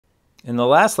In the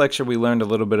last lecture, we learned a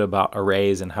little bit about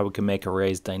arrays and how we can make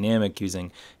arrays dynamic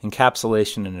using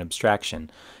encapsulation and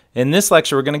abstraction. In this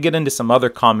lecture, we're going to get into some other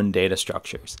common data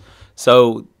structures.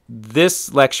 So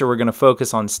this lecture, we're going to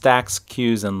focus on stacks,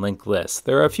 queues, and linked lists.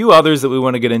 There are a few others that we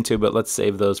want to get into, but let's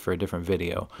save those for a different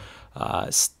video.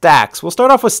 Stacks. We'll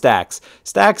start off with stacks.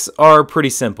 Stacks are pretty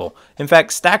simple. In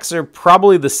fact, stacks are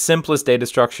probably the simplest data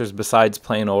structures besides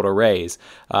plain old arrays.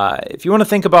 If you want to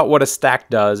think about what a stack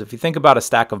does, if you think about a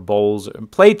stack of bowls,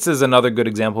 plates is another good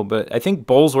example, but I think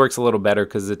bowls works a little better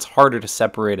because it's harder to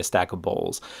separate a stack of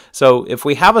bowls. So if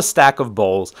we have a stack of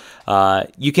bowls,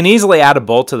 you can easily add a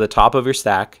bowl to the top of your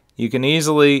stack. You can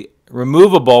easily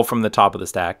remove a bowl from the top of the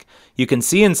stack. You can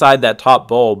see inside that top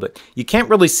bowl, but you can't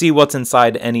really see what's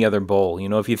inside any other bowl. You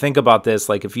know, if you think about this,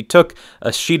 like if you took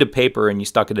a sheet of paper and you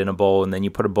stuck it in a bowl and then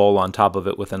you put a bowl on top of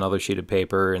it with another sheet of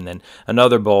paper and then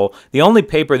another bowl, the only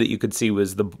paper that you could see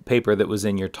was the paper that was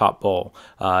in your top bowl.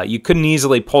 You couldn't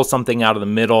easily pull something out of the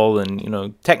middle and, you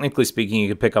know, technically speaking, you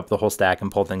could pick up the whole stack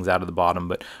and pull things out of the bottom,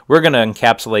 but we're going to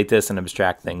encapsulate this and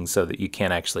abstract things so that you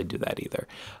can't actually do that either.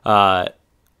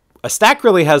 A stack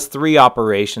really has three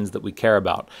operations that we care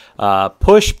about: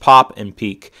 push, pop, and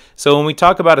peek. So when we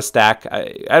talk about a stack,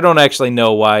 I don't actually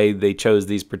know why they chose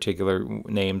these particular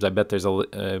names. I bet there's a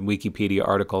Wikipedia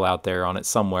article out there on it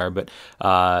somewhere, but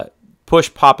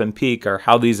push, pop, and peek are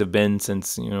how these have been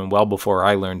since, you know, well before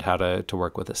I learned how to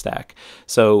work with a stack.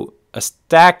 So a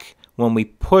stack, when we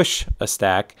push a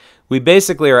stack, we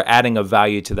basically are adding a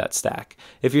value to that stack.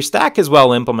 If your stack is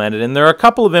well implemented, and there are a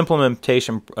couple of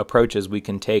implementation approaches we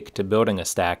can take to building a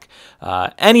stack,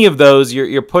 any of those,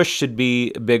 your push should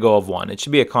be big O of 1. It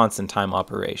should be a constant time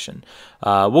operation.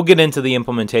 We'll get into the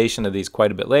implementation of these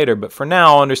quite a bit later, but for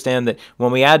now, understand that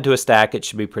when we add to a stack, it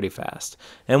should be pretty fast.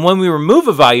 And when we remove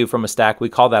a value from a stack, we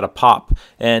call that a pop,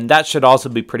 and that should also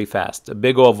be pretty fast, a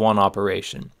big O of 1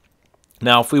 operation.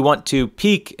 Now, if we want to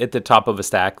peek at the top of a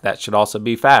stack, that should also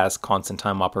be fast, constant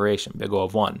time operation, big O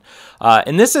of 1.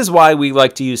 And this is why we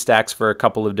like to use stacks for a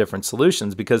couple of different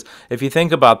solutions, because if you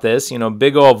think about this, you know,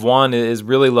 big O of 1 is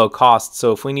really low cost.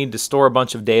 So if we need to store a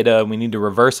bunch of data and we need to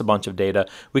reverse a bunch of data,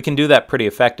 we can do that pretty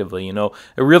effectively. You know,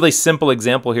 a really simple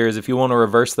example here is if you want to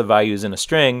reverse the values in a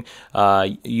string,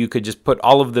 you could just put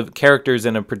all of the characters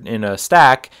in a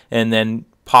stack and then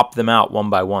pop them out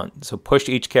one by one. So push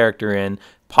each character in,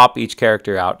 pop each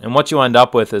character out, and what you end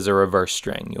up with is a reverse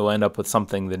string. You'll end up with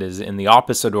something that is in the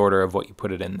opposite order of what you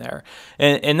put it in there.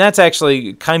 And that's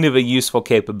actually kind of a useful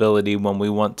capability when we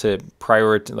want to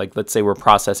prioritize, like let's say we're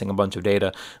processing a bunch of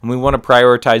data and we want to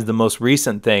prioritize the most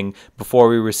recent thing before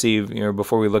we receive, you know,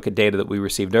 before we look at data that we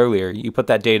received earlier. You put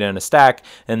that data in a stack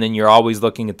and then you're always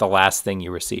looking at the last thing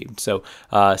you received. So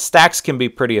stacks can be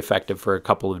pretty effective for a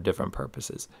couple of different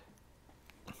purposes.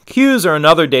 Queues are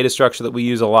another data structure that we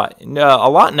use a lot in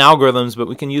algorithms, but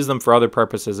we can use them for other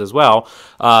purposes as well.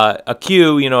 A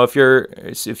queue, you know, if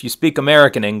you speak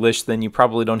American English, then you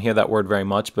probably don't hear that word very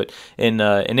much, but in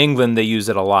England they use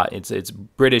it a lot. It's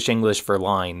British English for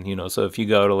line, you know. So if you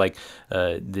go to like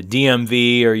the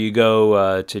DMV, or you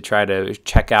go to try to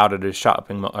check out at a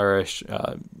shopping or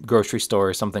a grocery store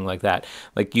or something like that,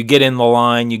 like you get in the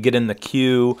line, you get in the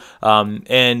queue,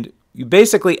 and you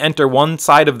basically enter one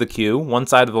side of the queue, one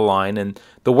side of the line, and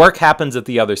the work happens at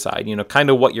the other side, you know, kind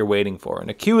of what you're waiting for. And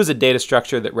a queue is a data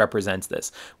structure that represents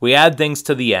this. We add things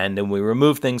to the end and we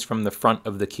remove things from the front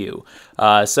of the queue.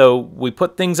 So we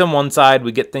put things on one side,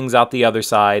 we get things out the other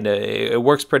side. It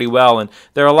works pretty well. And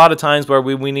there are a lot of times where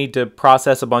we need to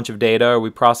process a bunch of data, or we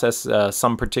process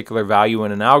some particular value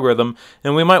in an algorithm,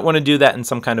 and we might want to do that in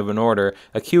some kind of an order.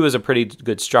 A queue is a pretty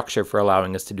good structure for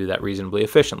allowing us to do that reasonably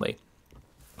efficiently.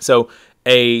 So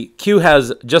a queue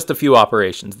has just a few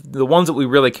operations. The ones that we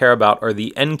really care about are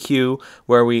the enqueue,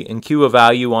 where we enqueue a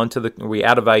value onto the, we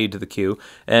add a value to the queue,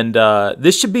 and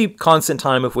this should be constant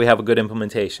time if we have a good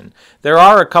implementation. There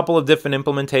are a couple of different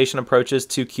implementation approaches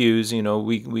to queues. You know,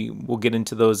 we will get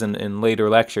into those in later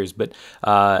lectures, but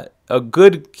a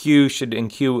good queue should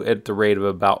enqueue at the rate of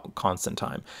about constant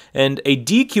time. And a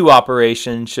dequeue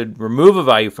operation should remove a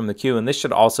value from the queue, and this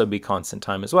should also be constant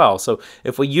time as well. So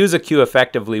if we use a queue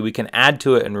effectively, we can add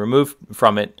to it and remove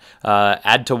from it,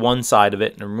 add to one side of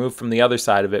it and remove from the other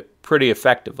side of it pretty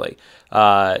effectively.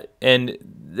 And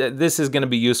this is going to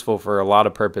be useful for a lot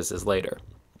of purposes later.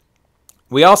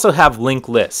 We also have linked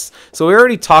lists. So we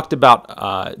already talked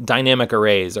about dynamic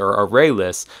arrays or array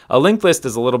lists. A linked list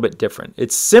is a little bit different.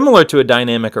 It's similar to a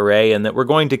dynamic array in that we're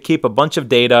going to keep a bunch of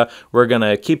data. We're going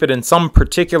to keep it in some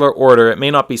particular order. It may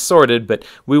not be sorted, but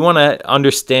we want to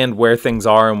understand where things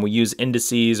are, and we use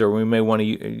indices, or we may want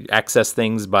to access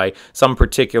things by some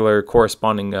particular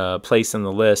corresponding place in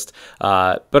the list.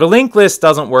 But a linked list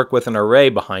doesn't work with an array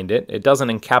behind it. It doesn't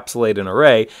encapsulate an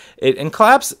array. It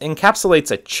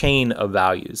encapsulates a chain of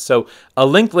values. So a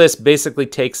linked list basically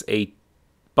takes a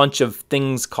bunch of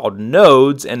things called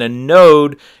nodes, and a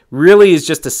node really is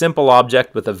just a simple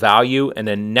object with a value and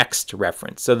a next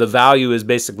reference. So the value is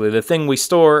basically the thing we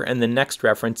store, and the next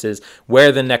reference is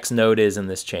where the next node is in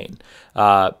this chain.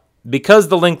 Because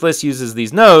the linked list uses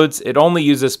these nodes, it only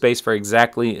uses space for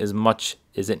exactly as much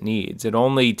as it needs. It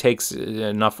only takes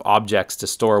enough objects to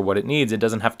store what it needs. It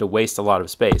doesn't have to waste a lot of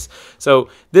space. So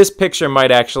this picture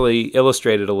might actually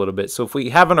illustrate it a little bit. So if we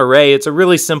have an array, it's a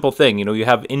really simple thing. You know, you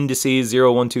have indices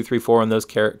 0, 1, 2, 3, 4, and those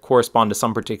correspond to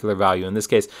some particular value. In this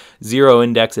case, 0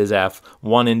 index is F,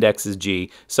 1 index is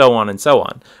G, so on and so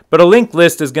on. But a linked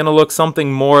list is going to look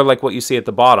something more like what you see at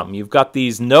the bottom. You've got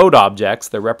these node objects.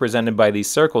 They're represented by these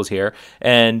circles here,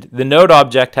 and the node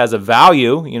object has a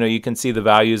value. You know, you can see the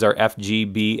values are F, G,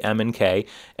 B, M, and K,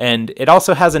 and it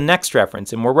also has a next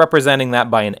reference, and we're representing that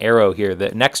by an arrow here. The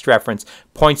next reference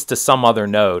points to some other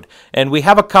node, and we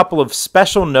have a couple of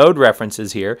special node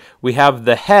references here. We have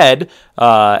the head,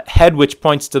 which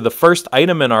points to the first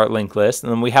item in our linked list,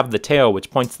 and then we have the tail, which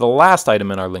points to the last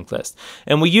item in our linked list.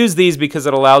 And we use these because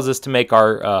it allows us to make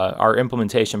our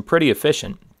implementation pretty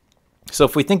efficient. So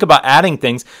if we think about adding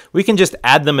things, we can just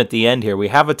add them at the end here. We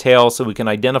have a tail, so we can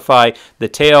identify the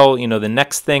tail. You know, the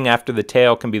next thing after the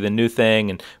tail can be the new thing,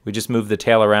 and we just move the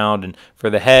tail around. And for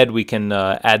the head, we can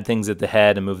add things at the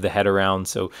head and move the head around.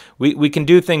 So we can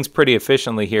do things pretty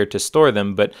efficiently here to store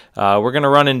them, but we're going to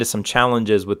run into some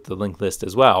challenges with the linked list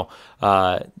as well.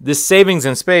 This savings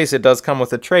in space, it does come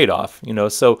with a trade-off. You know,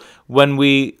 so when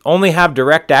we only have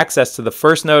direct access to the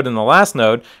first node and the last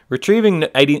node, retrieving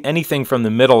anything from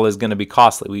the middle is going to be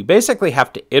costly. We basically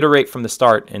have to iterate from the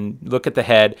start and look at the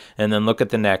head, and then look at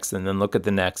the next, and then look at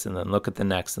the next, and then look at the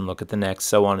next, and look at the next,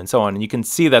 so on and so on. And you can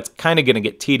see that's kind of going to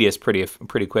get tedious pretty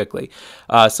quickly.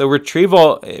 So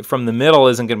retrieval from the middle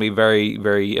isn't going to be very,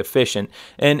 very efficient.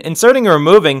 And inserting or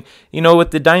removing, you know, with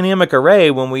the dynamic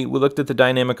array, when we looked at the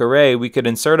dynamic array, we could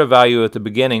insert a value at the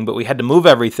beginning, but we had to move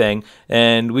everything,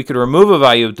 and we could remove a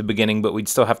value at the beginning, but we'd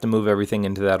still have to move everything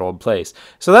into that old place.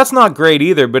 So that's not great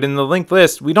either. But in the linked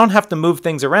list, we don't have to move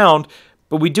things around,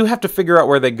 but we do have to figure out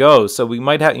where they go. So we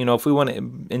might have, you know, if we want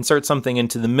to insert something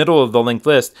into the middle of the linked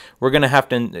list, we're going to have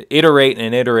to iterate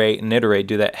and iterate and iterate,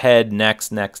 do that head,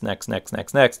 next,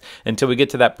 until we get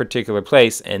to that particular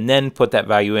place, and then put that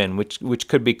value in, which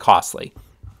could be costly.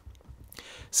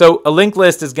 So a linked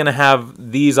list is going to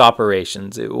have these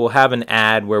operations. It will have an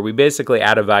add, where we basically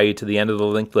add a value to the end of the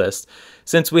linked list.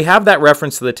 Since we have that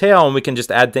reference to the tail, and we can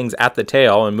just add things at the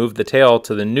tail and move the tail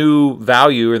to the new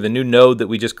value or the new node that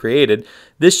we just created,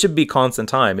 this should be constant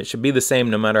time. It should be the same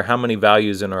no matter how many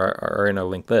values are in our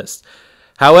linked list.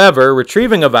 However,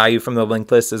 retrieving a value from the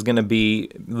linked list is going to be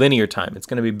linear time. It's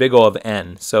going to be big O of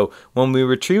n. So when we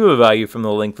retrieve a value from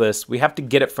the linked list, we have to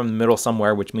get it from the middle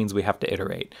somewhere, which means we have to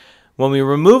iterate. When we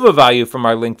remove a value from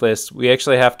our linked list, we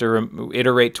actually have to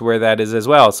iterate to where that is as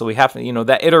well. So we have to, you know,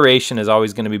 that iteration is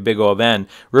always going to be big O of n.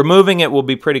 Removing it will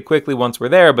be pretty quickly once we're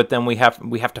there, but then we have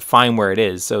to find where it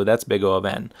is. So that's big O of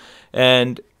n.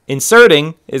 And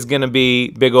inserting is going to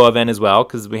be big O of n as well,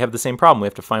 because we have the same problem. We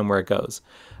have to find where it goes.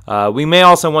 We may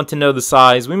also want to know the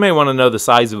size. We may want to know the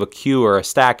size of a queue or a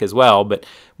stack as well, but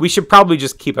we should probably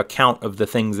just keep a count of the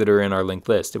things that are in our linked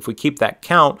list. If we keep that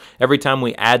count, every time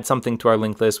we add something to our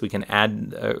linked list, we can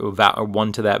add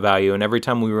one to that value. And every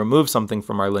time we remove something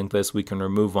from our linked list, we can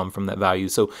remove one from that value.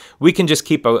 So we can just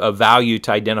keep a value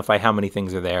to identify how many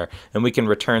things are there, and we can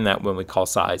return that when we call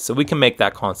size. So we can make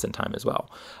that constant time as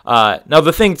well. Now,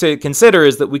 the thing to consider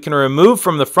is that we can remove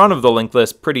from the front of the linked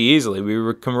list pretty easily.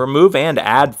 We can remove and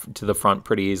add to the front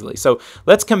pretty easily. So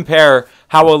let's compare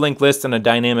how a linked list and a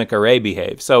dynamic array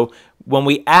behave. So when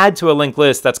we add to a linked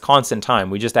list, that's constant time.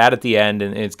 We just add at the end,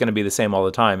 and it's going to be the same all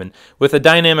the time. And with a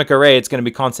dynamic array, it's going to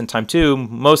be constant time too,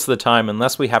 most of the time,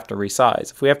 unless we have to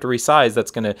resize. If we have to resize,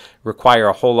 that's going to require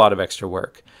a whole lot of extra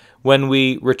work. When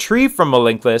we retrieve from a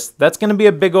linked list, that's going to be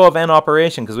a big O of n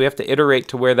operation, because we have to iterate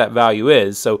to where that value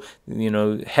is. So, you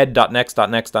know, head.next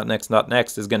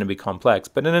is going to be complex.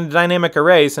 But in a dynamic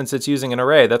array, since it's using an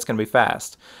array, that's going to be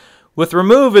fast. With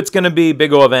remove, it's going to be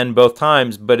big O of n both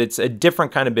times, but it's a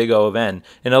different kind of big O of n.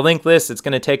 In a linked list, it's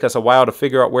going to take us a while to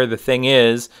figure out where the thing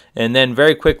is and then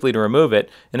very quickly to remove it.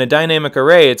 In a dynamic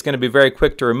array, it's going to be very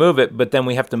quick to remove it, but then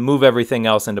we have to move everything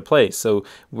else into place. So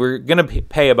we're going to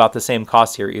pay about the same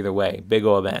cost here either way, big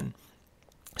O of n.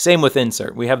 Same with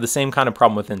insert. We have the same kind of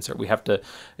problem with insert. We have to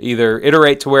either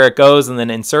iterate to where it goes and then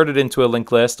insert it into a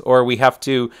linked list, or we have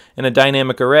to, in a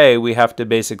dynamic array, we have to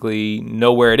basically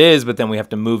know where it is, but then we have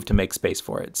to move to make space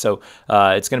for it. So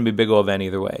it's going to be big O of n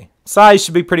either way. Size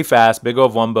should be pretty fast, big O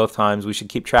of 1 both times. We should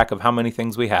keep track of how many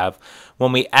things we have.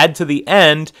 When we add to the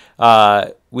end,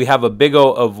 we have a big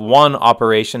O of 1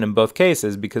 operation in both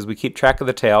cases because we keep track of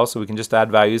the tail, so we can just add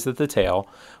values at the tail.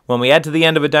 When we add to the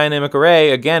end of a dynamic array,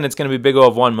 again, it's going to be big O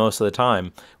of 1 most of the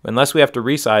time. Unless we have to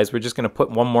resize, we're just going to put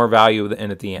one more value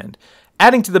in at the end.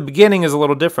 Adding to the beginning is a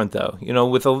little different though.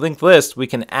 With a linked list, we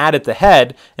can add at the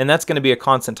head, and that's going to be a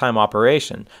constant time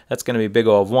operation. That's going to be big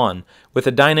O of 1. With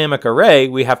a dynamic array,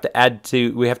 we have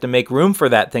to make room for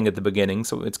that thing at the beginning,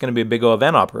 so it's going to be a big O of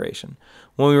n operation.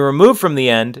 When we remove from the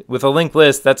end, with a linked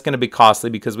list, that's going to be costly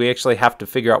because we actually have to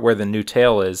figure out where the new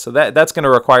tail is. So that's going to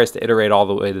require us to iterate all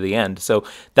the way to the end. So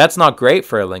that's not great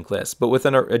for a linked list. But with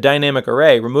a dynamic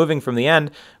array, removing from the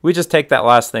end, we just take that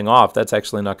last thing off. That's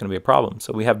actually not going to be a problem.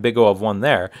 So we have big O of 1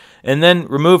 there. And then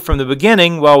remove from the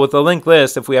beginning, well, with a linked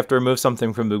list, if we have to remove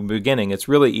something from the beginning, it's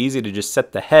really easy to just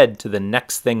set the head to the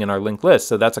next thing in our linked list.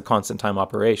 So that's a constant time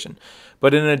operation.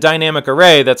 But in a dynamic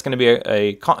array, that's going to be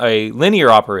a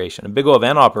linear operation, a big O of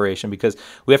n operation, because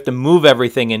we have to move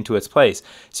everything into its place.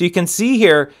 So you can see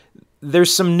here,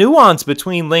 there's some nuance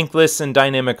between linked lists and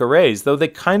dynamic arrays. Though they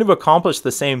kind of accomplish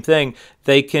the same thing,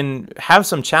 they can have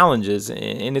some challenges,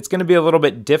 and it's going to be a little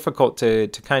bit difficult to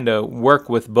kind of work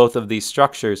with both of these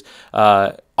structures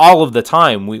all of the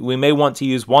time. We may want to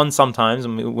use one sometimes,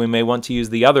 and we may want to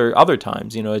use the other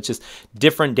times. It's just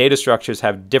different data structures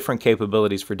have different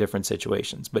capabilities for different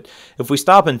situations. But if we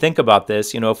stop and think about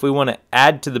this, if we want to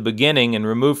add to the beginning and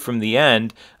remove from the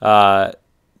end,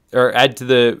 or add to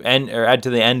the end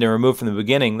and remove from the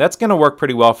beginning, that's going to work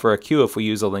pretty well for a queue if we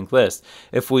use a linked list.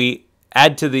 If we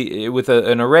add to with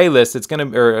an array list,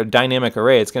 or a dynamic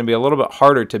array, it's going to be a little bit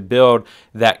harder to build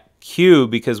that queue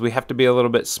because we have to be a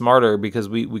little bit smarter because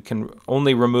we can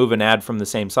only remove and add from the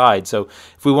same side. So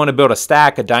if we want to build a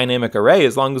stack, a dynamic array,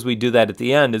 as long as we do that at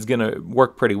the end, is going to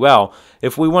work pretty well.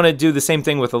 If we want to do the same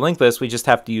thing with a linked list, we just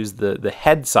have to use the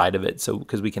head side of it, so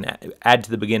because we can add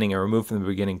to the beginning and remove from the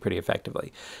beginning pretty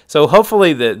effectively. So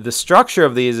hopefully the structure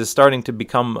of these is starting to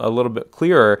become a little bit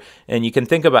clearer, and you can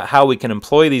think about how we can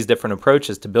employ these different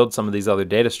approaches to build some of these other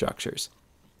data structures.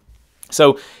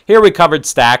 So here we covered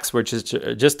stacks, which is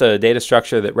just a data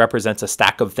structure that represents a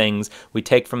stack of things. We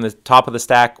take from the top of the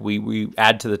stack, we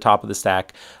add to the top of the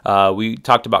stack. We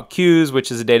talked about queues, which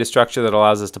is a data structure that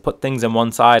allows us to put things in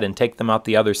one side and take them out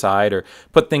the other side, or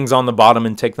put things on the bottom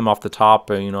and take them off the top,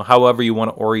 or however you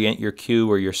want to orient your queue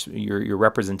or your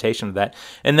representation of that.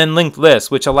 And then linked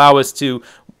lists, which allow us to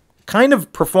kind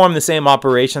of perform the same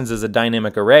operations as a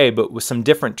dynamic array, but with some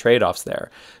different trade-offs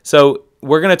there. So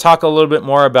we're going to talk a little bit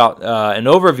more about an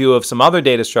overview of some other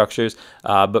data structures,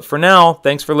 but for now,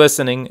 thanks for listening.